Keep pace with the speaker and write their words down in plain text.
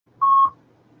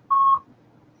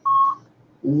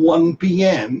1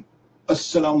 p.m.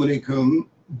 Assalamu alaikum.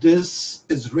 This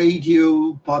is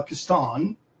Radio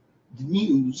Pakistan. The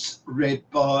news read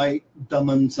by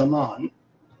Daman Zaman.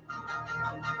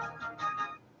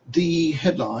 The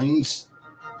headlines.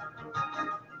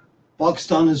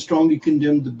 Pakistan has strongly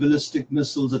condemned the ballistic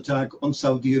missiles attack on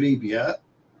Saudi Arabia.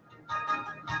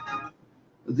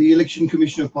 The Election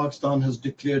Commission of Pakistan has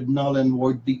declared null and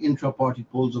void the intra-party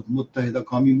polls of Muttahida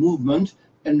Qawmi Movement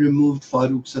and removed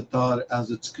Farooq Sattar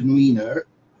as its convener.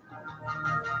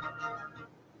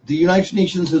 The United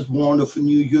Nations has warned of a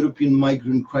new European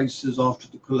migrant crisis after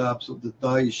the collapse of the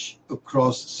Daesh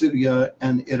across Syria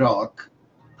and Iraq.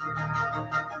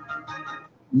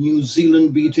 New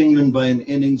Zealand beat England by an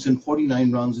innings and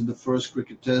 49 runs in the first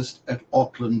cricket test at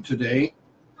Auckland today.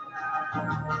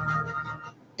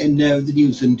 And now the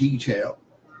news in detail.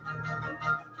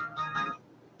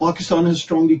 Pakistan has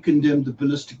strongly condemned the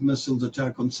ballistic missiles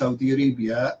attack on Saudi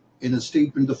Arabia. In a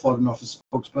statement, the Foreign Office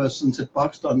spokesperson said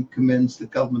Pakistan commends the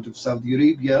government of Saudi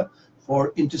Arabia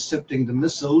for intercepting the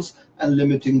missiles and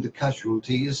limiting the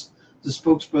casualties. The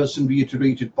spokesperson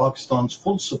reiterated Pakistan's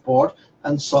full support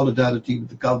and solidarity with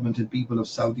the government and people of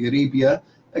Saudi Arabia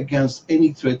against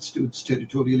any threats to its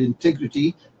territorial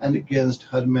integrity and against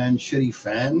Harman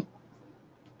Sharifan.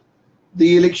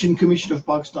 The Election Commission of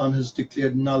Pakistan has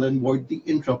declared null and void the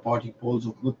intra-party polls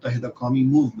of Muttahida Qawmi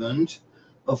Movement.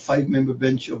 A 5-member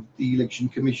bench of the Election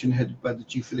Commission, headed by the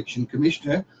Chief Election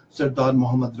Commissioner, Sardar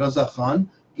Mohammad Raza Khan,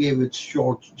 gave its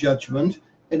short judgment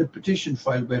in a petition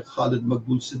filed by Khalid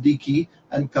Maqbool Siddiqui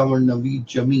and Qamar Naveed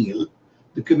Jameel.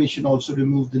 The Commission also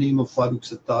removed the name of Farooq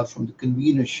Sattar from the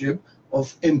convenership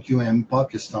of MQM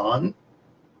Pakistan.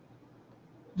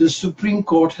 The Supreme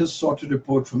Court has sought a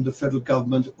report from the federal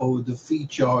government over the fee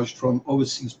charged from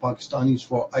overseas Pakistanis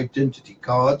for identity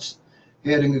cards.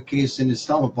 Hearing a case in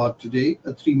Islamabad today,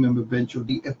 a 3-member bench of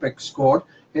the Apex Court,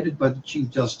 headed by the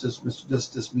Chief Justice, Mr.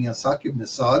 Justice Mia Saqib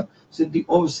Nisar, said the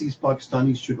overseas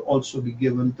Pakistanis should also be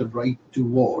given the right to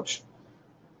vote.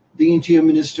 The Interior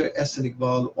Minister Ahsan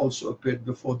Iqbal also appeared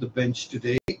before the bench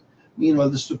today.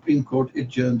 Meanwhile, the Supreme Court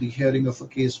adjourned the hearing of a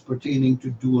case pertaining to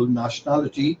dual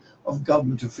nationality of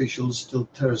government officials till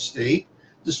Thursday.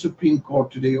 The Supreme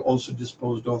Court today also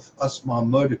disposed of Asma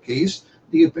murder case.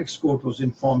 The Apex Court was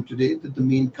informed today that the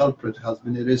main culprit has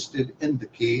been arrested in the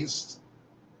case.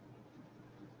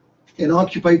 In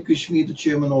occupied Kashmir, the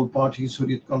chairman of all parties,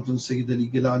 Hurriyat Conference Sayyid Ali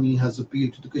Gilani, has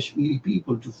appealed to the Kashmiri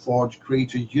people to forge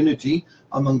greater unity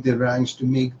among their ranks to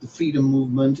make the freedom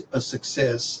movement a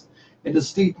success. In a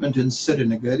statement in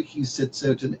Srinagar, he said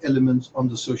certain elements on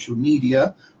the social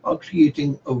media are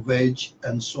creating a wedge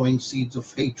and sowing seeds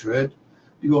of hatred.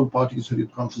 The All Parties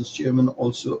Hurriyat Conference chairman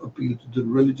also appealed to the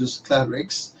religious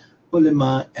clerics,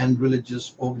 ulama and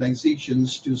religious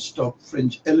organizations to stop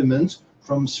fringe elements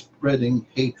from spreading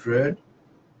hatred.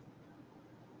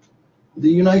 The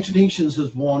United Nations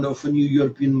has warned of a new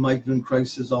European migrant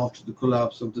crisis after the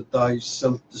collapse of the Daesh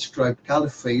self-described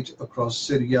caliphate across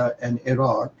Syria and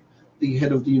Iraq. The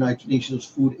head of the United Nations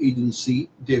Food Agency,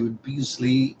 David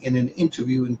Beasley, in an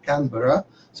interview in Canberra,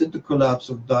 said the collapse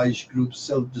of Daesh group's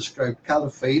self-described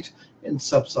caliphate in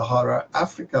sub-Sahara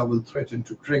Africa will threaten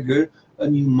to trigger a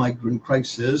new migrant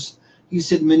crisis. He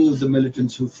said many of the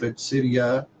militants who fled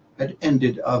Syria had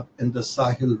ended up in the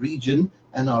Sahel region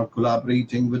and are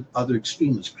collaborating with other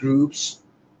extremist groups.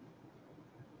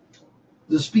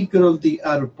 The Speaker of the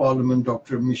Arab Parliament,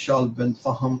 Dr. Mishal bin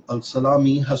Faham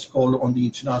al-Salami, has called on the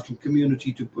international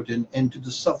community to put an end to the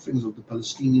sufferings of the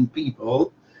Palestinian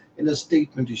people. In a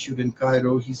statement issued in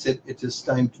Cairo, he said it is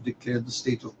time to declare the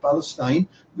state of Palestine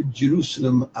with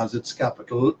Jerusalem as its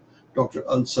capital. Dr.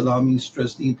 al-Salami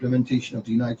stressed the implementation of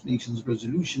the United Nations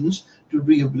resolutions to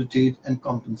rehabilitate and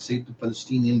compensate the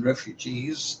Palestinian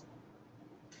refugees.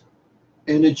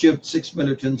 In Egypt, 6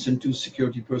 militants and 2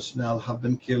 security personnel have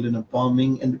been killed in a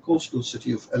bombing in the coastal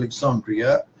city of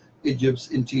Alexandria. Egypt's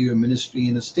Interior Ministry,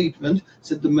 in a statement,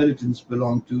 said the militants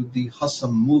belonged to the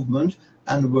Hassam movement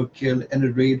and were killed in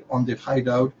a raid on their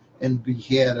hideout in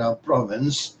Beira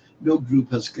province. No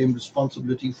group has claimed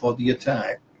responsibility for the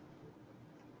attack.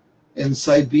 In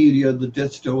Siberia, the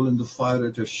death toll in the fire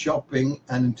at a shopping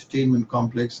and entertainment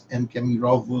complex in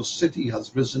Kemerovo city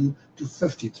has risen to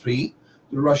 53.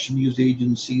 The Russian news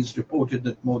agencies reported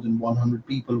that more than 100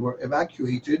 people were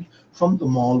evacuated from the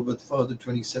mall, with further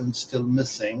 27 still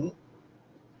missing.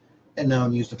 And now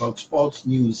news about sports.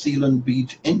 New Zealand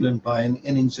beat England by an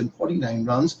innings and 49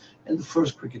 runs in the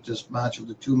first cricket test match of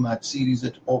the 2-match series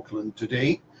at Auckland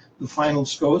today. The final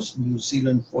scores: New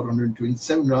Zealand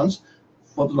 427 runs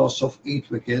for the loss of 8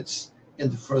 wickets in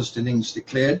the first innings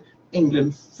declared,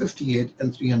 England 58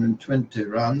 and 320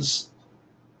 runs.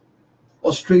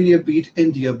 Australia beat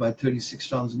India by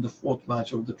 36 runs in the fourth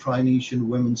match of the Tri-Nation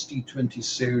Women's T20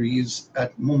 series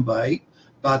at Mumbai.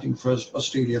 Batting first,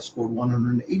 Australia scored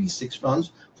 186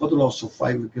 runs for the loss of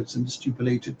 5 wickets in the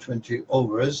stipulated 20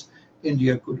 overs.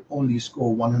 India could only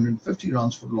score 150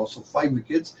 runs for the loss of 5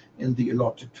 wickets in the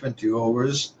allotted 20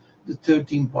 overs. The third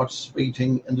team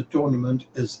participating in the tournament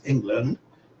is England.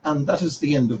 And that is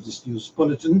the end of this news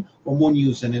bulletin. For more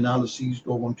news and analyses,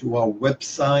 log on to our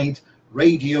website,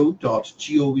 radio.gov.pk,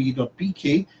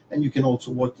 and you can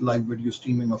also watch the live video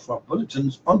streaming of our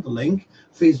bulletins on the link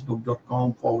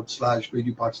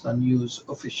facebook.com/Radio Pakistan News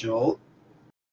Official.